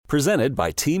Presented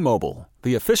by T-Mobile,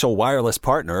 the official wireless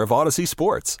partner of Odyssey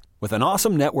Sports. With an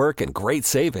awesome network and great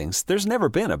savings, there's never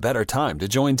been a better time to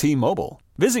join T-Mobile.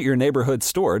 Visit your neighborhood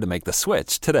store to make the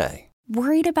switch today.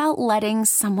 Worried about letting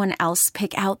someone else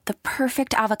pick out the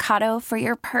perfect avocado for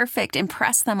your perfect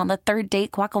impress them on the third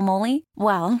date guacamole?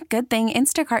 Well, good thing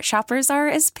Instacart shoppers are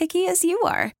as picky as you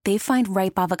are. They find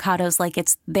ripe avocados like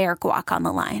it's their guac on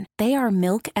the line. They are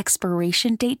milk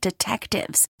expiration date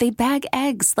detectives. They bag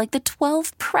eggs like the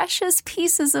 12 precious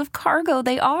pieces of cargo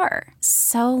they are.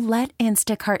 So let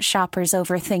Instacart shoppers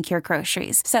overthink your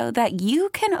groceries so that you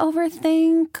can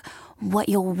overthink what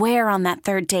you'll wear on that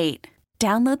third date.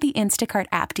 Download the Instacart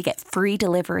app to get free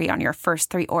delivery on your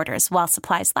first 3 orders while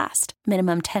supplies last.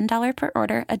 Minimum $10 per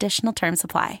order. Additional terms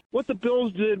apply. What the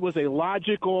Bills did was a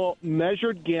logical,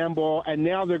 measured gamble, and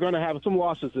now they're going to have some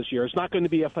losses this year. It's not going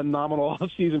to be a phenomenal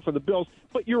offseason for the Bills,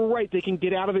 but you're right. They can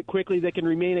get out of it quickly. They can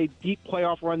remain a deep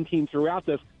playoff run team throughout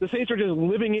this. The Saints are just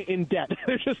living in debt.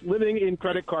 They're just living in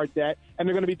credit card debt, and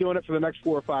they're going to be doing it for the next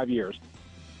 4 or 5 years.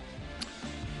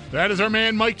 That is our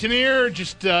man, Mike Tanier.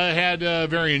 Just had a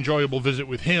very enjoyable visit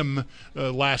with him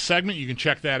last segment. You can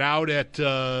check that out at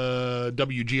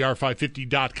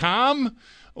WGR550.com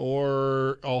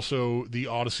or also the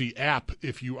Odyssey app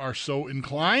if you are so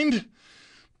inclined.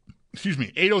 Excuse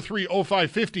me,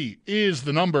 803-0550 is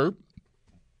the number.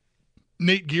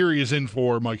 Nate Geary is in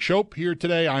for Mike Shope here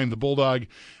today. I am the Bulldog,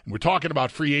 and we're talking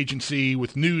about free agency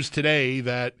with news today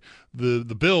that the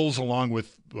Bills, along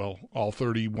with, well, all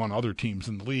 31 other teams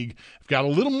in the league, have got a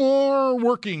little more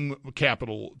working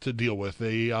capital to deal with.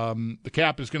 The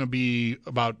cap is going to be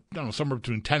about, I don't know, somewhere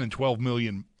between 10 and 12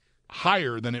 million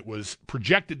higher than it was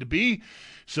projected to be.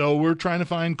 So we're trying to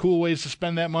find cool ways to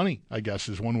spend that money, I guess,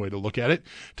 is one way to look at it.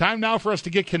 Time now for us to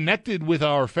get connected with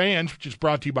our fans, which is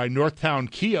brought to you by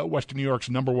Northtown Kia, Western New York's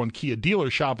 #1 Kia dealer.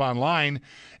 Shop online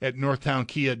at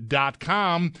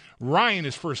northtownkia.com. Ryan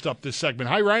is first up this segment.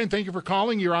 Hi, Ryan. Thank you for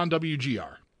calling. You're on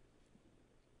WGR.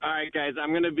 All right, guys,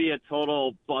 I'm going to be a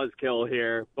total buzzkill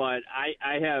here, but I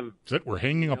have That's it. We're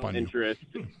hanging up on interest.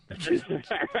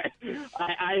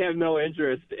 I have no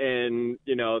interest in,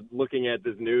 looking at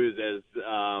this news as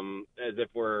if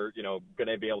we're, going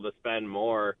to be able to spend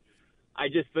more. I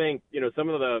just think, some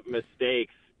of the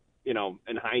mistakes, in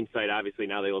hindsight, obviously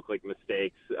now they look like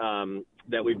mistakes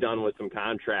that we've done with some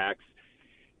contracts.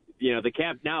 The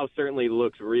cap now certainly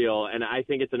looks real, and I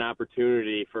think it's an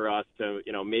opportunity for us to,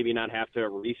 maybe not have to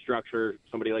restructure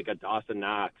somebody like a Dawson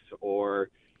Knox or,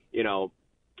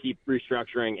 keep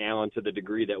restructuring Allen to the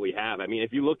degree that we have. I mean,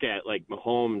 if you look at, like,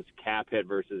 Mahomes' cap hit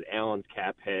versus Allen's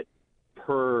cap hit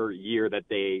per year that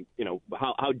they,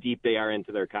 how deep they are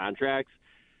into their contracts,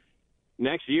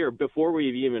 next year, before we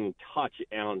even touch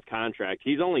Allen's contract,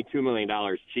 he's only $2 million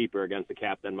cheaper against the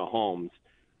cap than Mahomes.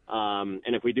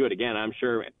 And if we do it again, I'm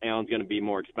sure Allen's going to be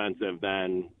more expensive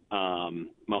than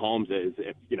Mahomes is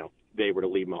if, they were to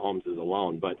leave Mahomes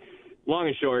alone. But long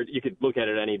and short, you could look at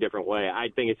it any different way. I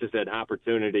think it's just an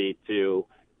opportunity to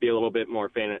be a little bit more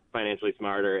financially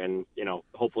smarter and,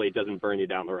 hopefully it doesn't burn you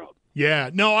down the road. Yeah,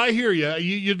 no, I hear you.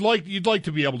 You'd like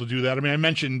to be able to do that. I mean, I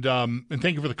mentioned, and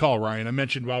thank you for the call, Ryan. I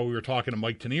mentioned while we were talking to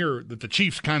Mike Tanier that the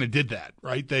Chiefs kind of did that,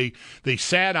 right? They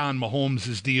sat on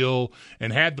Mahomes' deal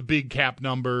and had the big cap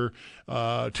number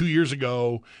 2 years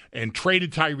ago and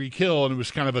traded Tyreek Hill, and it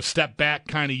was kind of a step back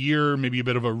kind of year, maybe a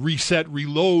bit of a reset,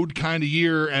 reload kind of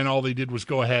year, and all they did was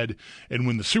go ahead and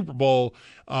win the Super Bowl.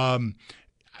 I'd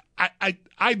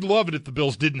love it if the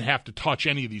Bills didn't have to touch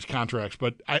any of these contracts,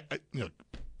 but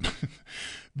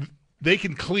they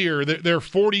can clear. They're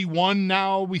 41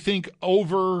 now, we think,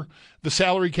 over the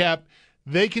salary cap.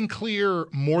 They can clear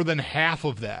more than half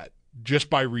of that just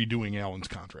by redoing Allen's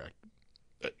contract.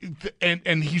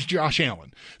 And he's Josh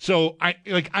Allen. So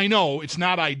I know it's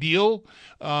not ideal,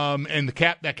 and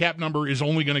that cap number is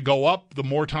only going to go up the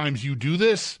more times you do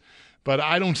this. But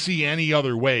I don't see any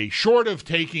other way, short of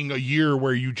taking a year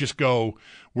where you just go,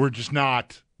 we're going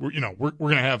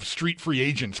to have street free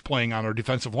agents playing on our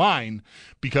defensive line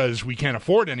because we can't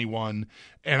afford anyone.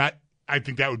 And I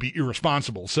think that would be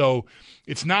irresponsible. So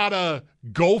it's not a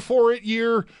go for it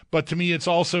year, but to me, it's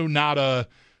also not a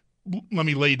let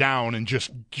me lay down and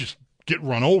just get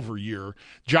run over year.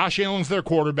 Josh Allen's their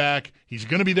quarterback. He's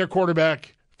going to be their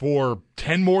quarterback for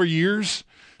 10 more years.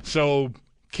 So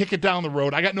kick it down the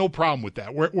road. I got no problem with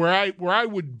that. Where I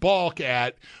would balk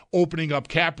at opening up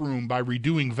cap room by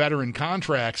redoing veteran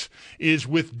contracts is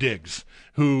with Diggs,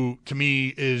 who to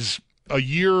me is a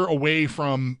year away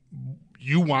from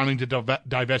you wanting to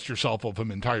divest yourself of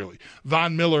him entirely.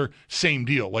 Von Miller, same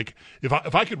deal. Like if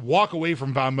I could walk away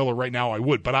from Von Miller right now, I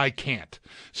would, but I can't.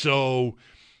 So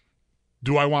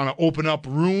do I want to open up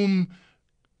room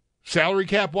Salary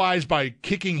cap wise, by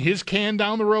kicking his can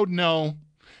down the road, no,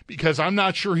 because I'm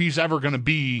not sure he's ever going to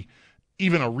be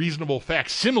even a reasonable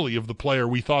facsimile of the player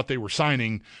we thought they were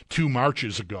signing 2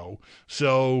 Marches ago.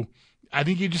 So I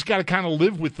think you just got to kind of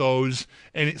live with those.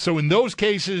 And so in those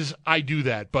cases, I do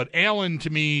that. But Allen,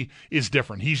 to me, is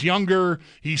different. He's younger.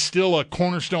 He's still a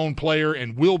cornerstone player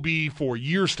and will be for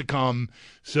years to come.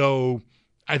 So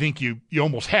I think you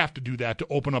almost have to do that to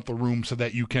open up the room so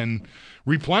that you can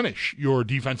replenish your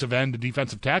defensive end and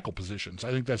defensive tackle positions.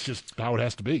 I think that's just how it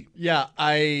has to be. Yeah,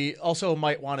 I also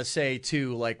might want to say,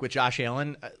 too, like with Josh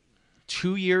Allen,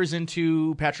 2 years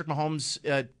into Patrick Mahomes'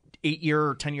 8-year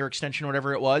or 10-year extension,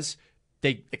 whatever it was,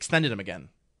 they extended him again.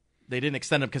 They didn't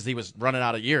extend him because he was running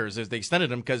out of years. They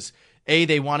extended him because, A,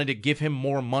 they wanted to give him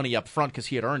more money up front because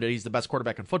he had earned it. He's the best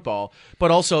quarterback in football. But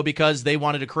also because they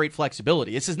wanted to create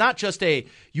flexibility. This is not just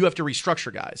you have to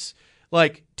restructure guys.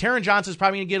 Like, Taron Johnson's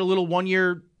probably going to get a little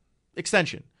 1-year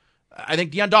extension. I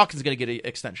think Deion Dawkins is going to get an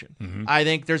extension. Mm-hmm. I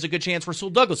think there's a good chance Rasul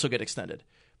Douglas will get extended.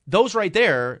 Those right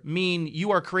there mean you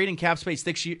are creating cap space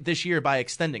this year by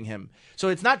extending him. So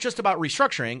it's not just about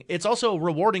restructuring; it's also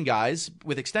rewarding guys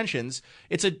with extensions.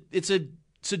 It's a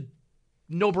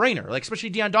no-brainer. Like, especially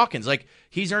Deion Dawkins, like,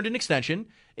 he's earned an extension,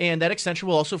 and that extension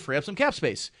will also free up some cap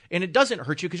space. And it doesn't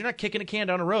hurt you because you're not kicking a can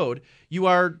down the road. You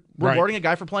are rewarding a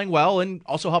guy for playing well and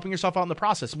also helping yourself out in the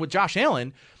process. And with Josh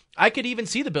Allen, I could even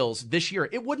see the Bills this year.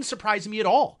 It wouldn't surprise me at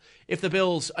all if the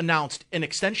Bills announced an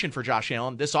extension for Josh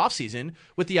Allen this offseason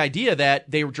with the idea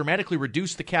that they dramatically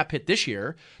reduce the cap hit this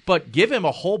year, but give him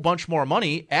a whole bunch more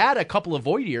money, add a couple of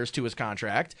void years to his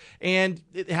contract, and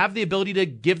have the ability to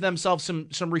give themselves some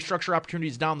restructure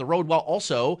opportunities down the road while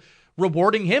also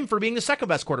rewarding him for being the second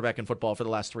best quarterback in football for the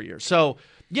last 3 years. So,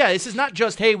 yeah, this is not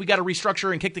just, hey, we got to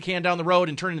restructure and kick the can down the road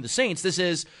and turn into the Saints. This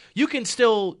is, you can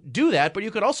still do that, but you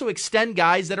could also extend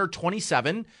guys that are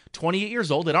 27, 28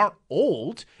 years old that aren't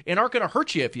old and aren't going to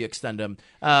hurt you if you extend them.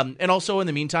 And also, in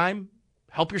the meantime,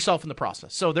 help yourself in the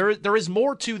process. So there is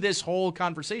more to this whole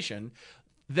conversation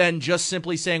than just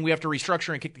simply saying we have to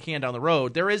restructure and kick the can down the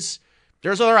road. There's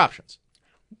other options.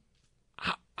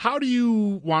 How do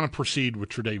you want to proceed with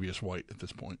Tre'Davious White at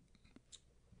this point?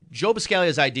 Joe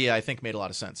Biscaglia's idea, I think, made a lot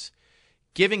of sense.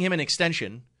 Giving him an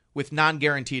extension with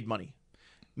non-guaranteed money,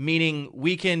 meaning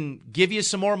we can give you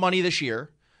some more money this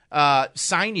year,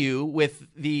 sign you with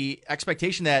the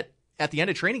expectation that at the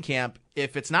end of training camp,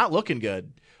 if it's not looking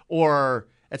good, or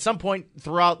at some point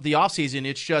throughout the offseason,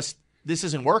 it's just, this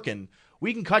isn't working,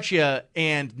 we can cut you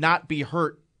and not be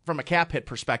hurt from a cap hit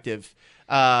perspective,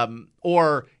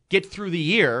 or get through the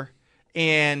year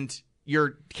and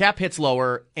your cap hit's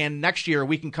lower, and next year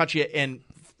we can cut you and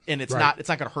it's not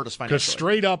going to hurt us financially. Because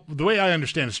straight up, the way I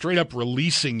understand it, straight up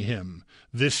releasing him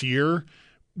this year,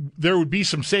 there would be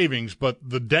some savings, but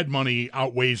the dead money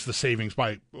outweighs the savings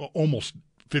by almost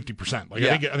 50%. Like,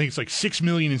 I think it's like $6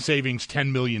 million in savings,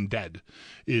 $10 million dead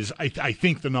is I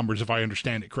think the numbers, if I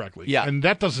understand it correctly. Yeah. And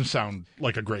that doesn't sound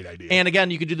like a great idea. And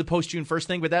again, you could do the post-June 1st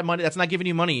thing, but that money, that's not giving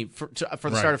you money for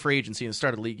the start of free agency and the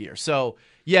start of the league year. So,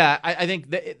 yeah, I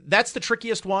think that's the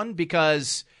trickiest one,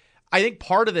 because I think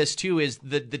part of this, too, is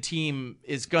the team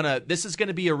is this is going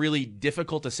to be a really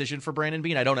difficult decision for Brandon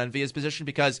Beane. I don't envy his position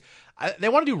because they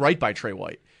want to do right by Trey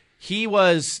White. He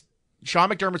was Sean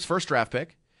McDermott's first draft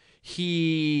pick.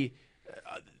 He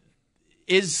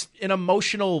is an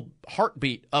emotional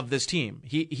heartbeat of this team.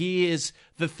 He is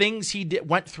the things he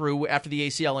went through after the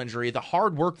ACL injury, the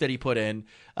hard work that he put in.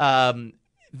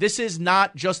 This is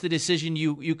not just a decision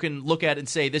you can look at and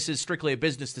say this is strictly a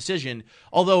business decision,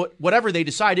 although whatever they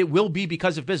decide, it will be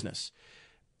because of business.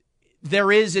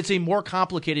 It's a more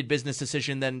complicated business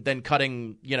decision than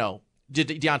cutting,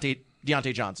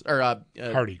 Deontay Johnson or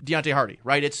Hardy. Deontay Hardy,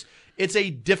 right? It's a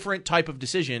different type of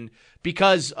decision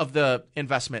because of the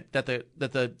investment that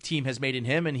the team has made in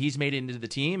him and he's made into the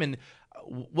team and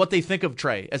what they think of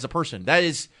Trey as a person. That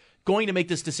is going to make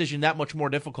this decision that much more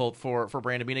difficult for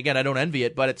Brandon Beane. Again, I don't envy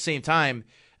it, but at the same time,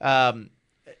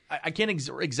 I can't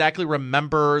exactly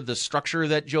remember the structure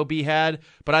that Joe B had,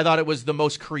 but I thought it was the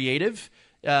most creative.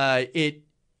 It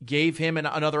gave him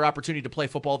another opportunity to play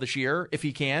football this year if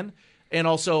he can, and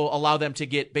also allow them to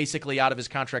get basically out of his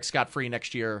contract scot-free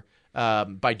next year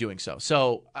by doing so.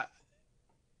 So,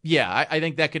 I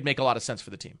think that could make a lot of sense for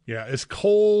the team. Yeah, as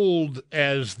cold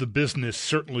as the business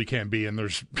certainly can be, and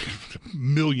there's a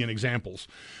million examples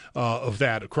of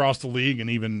that across the league and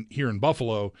even here in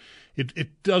Buffalo,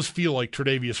 it does feel like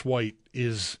Tre'Davious White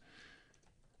is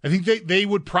 – I think they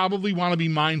would probably want to be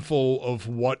mindful of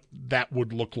what that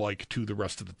would look like to the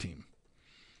rest of the team.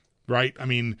 right? I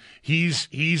mean,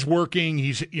 he's working.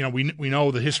 He's, we know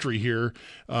the history here.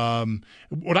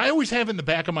 What I always have in the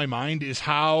back of my mind is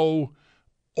how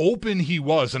open he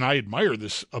was, and I admire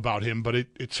this about him, but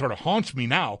it sort of haunts me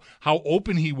now, how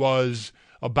open he was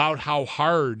about how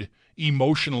hard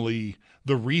emotionally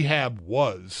the rehab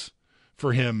was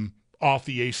for him off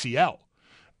the ACL.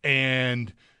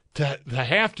 And to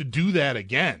have to do that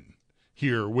again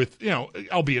here with,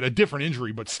 albeit a different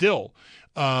injury, but still,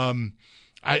 I'm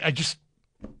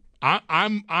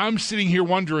sitting here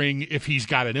wondering if he's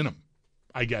got it in him,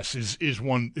 I guess is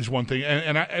one thing.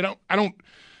 And I don't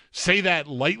say that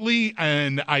lightly,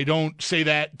 and I don't say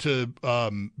that to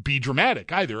be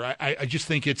dramatic either. I just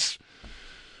think it's,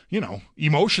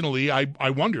 emotionally, I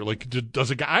wonder, like, does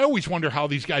a guy, I always wonder how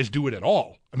these guys do it at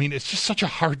all. I mean, it's just such a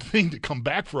hard thing to come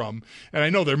back from. And I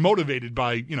know they're motivated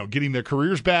by, getting their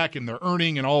careers back and their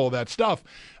earning and all of that stuff.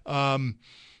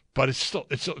 But it's still,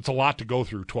 it's a lot to go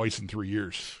through twice in 3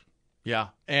 years. Yeah.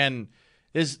 And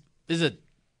this is a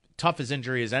tough as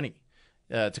injury as any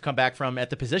to come back from at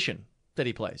the position that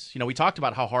he plays. We talked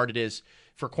about how hard it is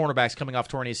for cornerbacks coming off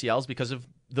torn ACLs because of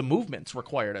the movements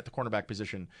required at the cornerback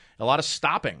position, a lot of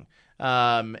stopping,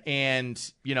 and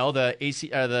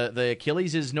the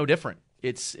Achilles is no different.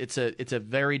 It's a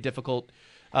very difficult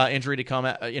injury to come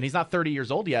at, and he's not 30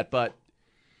 years old yet, but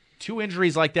 2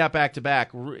 injuries like that back to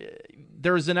back,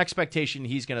 there's an expectation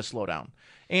he's going to slow down.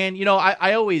 And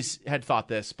I always had thought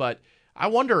this, but I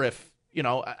wonder if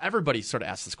everybody sort of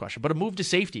asks this question, but a move to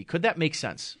safety, could that make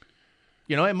sense?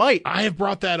 It might. I have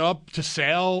brought that up to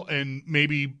Sal, and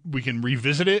maybe we can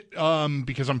revisit it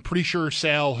because I'm pretty sure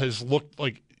Sal has looked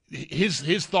like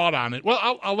his thought on it. Well,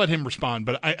 I'll let him respond,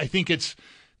 but I think it's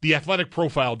the athletic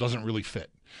profile doesn't really fit.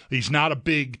 He's not a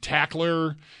big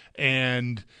tackler,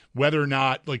 and whether or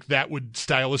not like that would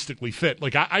stylistically fit.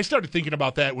 Like I started thinking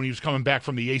about that when he was coming back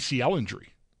from the ACL injury.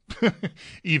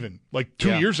 Even like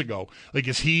 2 years ago, like,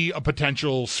 is he a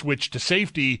potential switch to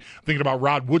safety? I'm thinking about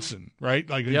Rod Woodson, right?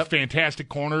 Like, a fantastic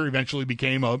corner, eventually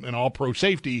became an all-pro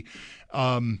safety.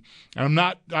 And I'm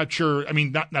not sure. I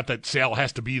mean, not that Sal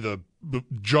has to be the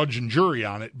judge and jury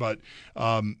on it, but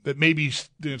that maybe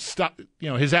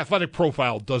his athletic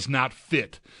profile does not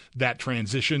fit that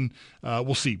transition.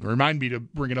 We'll see. Remind me to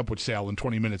bring it up with Sal in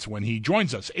 20 minutes when he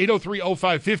joins us.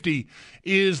 803-0550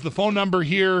 is the phone number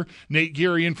here. Nate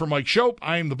Geary in for Mike Shope.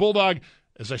 I am the Bulldog.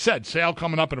 As I said, Sal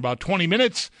coming up in about 20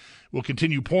 minutes. We'll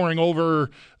continue pouring over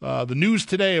the news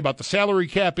today about the salary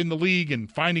cap in the league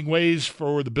and finding ways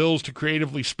for the Bills to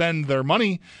creatively spend their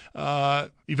money.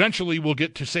 Eventually, we'll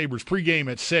get to Sabres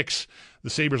pregame at 6. The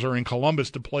Sabres are in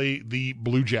Columbus to play the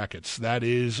Blue Jackets. That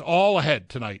is all ahead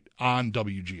tonight on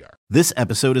WGR. This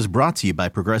episode is brought to you by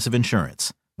Progressive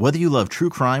Insurance. Whether you love true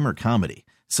crime or comedy,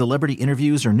 celebrity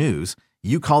interviews or news,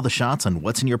 you call the shots on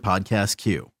what's in your podcast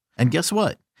queue. And guess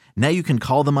what? Now you can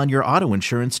call them on your auto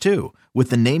insurance too with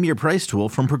the Name Your Price tool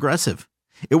from Progressive.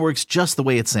 It works just the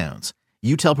way it sounds.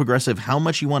 You tell Progressive how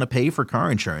much you want to pay for car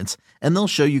insurance, and they'll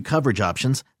show you coverage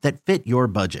options that fit your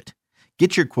budget.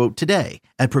 Get your quote today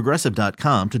at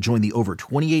Progressive.com to join the over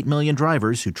 28 million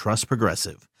drivers who trust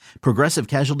Progressive. Progressive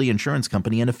Casualty Insurance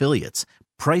Company and Affiliates.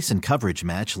 Price and coverage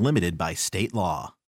match limited by state law.